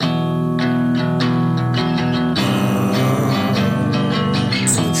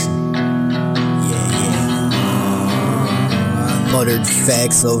muttered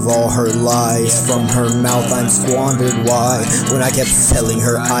facts of all her lies. From her mouth I'm squandered. Why? When I kept telling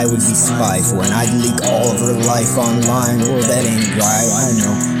her I would be spiteful and I'd leak all of her life online. Well, that ain't right, I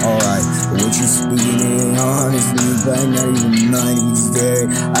know. Alright, but what you speaking in honestly, but not even mind if you dare.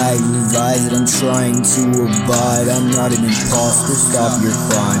 I advise that I'm trying to abide. I'm not an imposter, stop your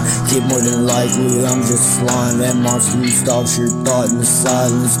crime. Kid, more than likely I'm just slime. That monster who stops your thought in the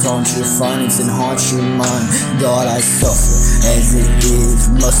silence, taunts your findings and haunts your mind. God, I suffer as it is.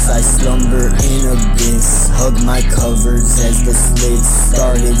 Must I slumber in abyss? Hug my covers as the slits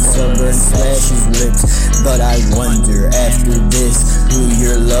started stubborn slash his lips. But I wonder after this who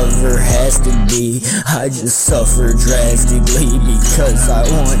your lover has to be. I just suffer drastically because I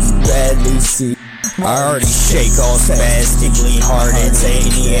want you badly. See, I already shake all spastically hard. It's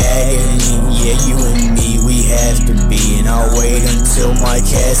any agony. Yeah, you and me, we have to be. And I'll wait until my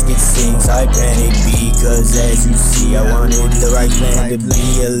casket sings. I panic because as you see, I wanted the right plan to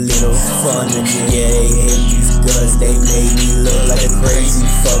be a little fun. Yeah, they hate these guts, they made me look like a crazy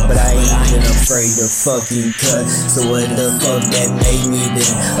fuck. But I ain't even afraid to fucking cut. So what the fuck that made me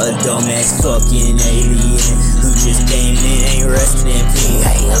then? A dumbass fucking alien who just came in, ain't resting in peace.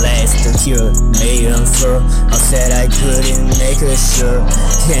 Hey, last the cure made him fur. I said I couldn't make her sure.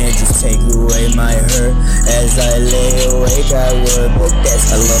 Can't just take away my hurt. As I lay awake I would, but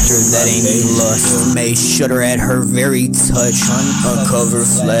that's I love her, that ain't lust. May shudder at her very touch. Uncover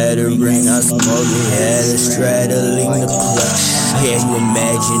flattering, I smugly had her straddling the clutch. Yeah, you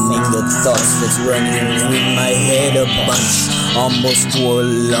imagining the thoughts that's running through my head a bunch. Almost 4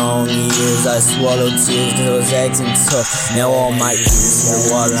 long years I swallowed tears till I was acting tough. Now all my ears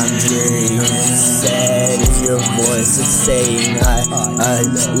hear while I'm dreary. Sad is your voice is saying I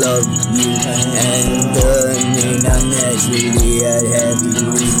love you. And not naturally I'd have you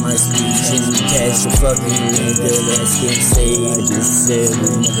read my speech and catch a fucking nigga that can't say I just said.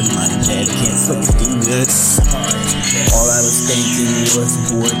 Never mind that, I can't fucking do this. All I was thinking was,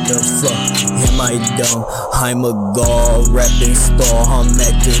 what the fuck am I dumb? I'm a gall, rapping star, I'm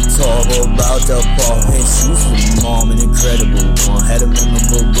acting tall, about to fall. And she's the mom, an incredible one. Had a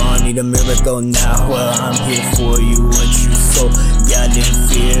memorable bond, need a miracle now. Well, I'm here for you, what you so goddamn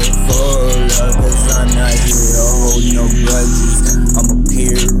fearful of. Cause I'm not here to hold no grudges. I'm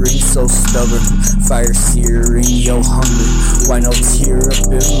appearing so stubborn, fire searing your hunger. Why no tear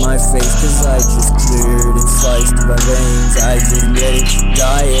up in my face? Cause I just cleared and sliced my veins. I just let it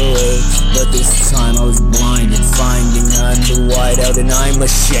die away. But this time I was blind and finding I'm the whiteout and I'm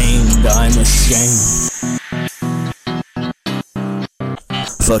ashamed. I'm ashamed.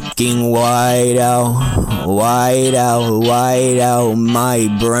 Fucking white out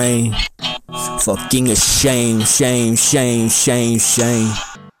my brain. Fucking ashamed, shame.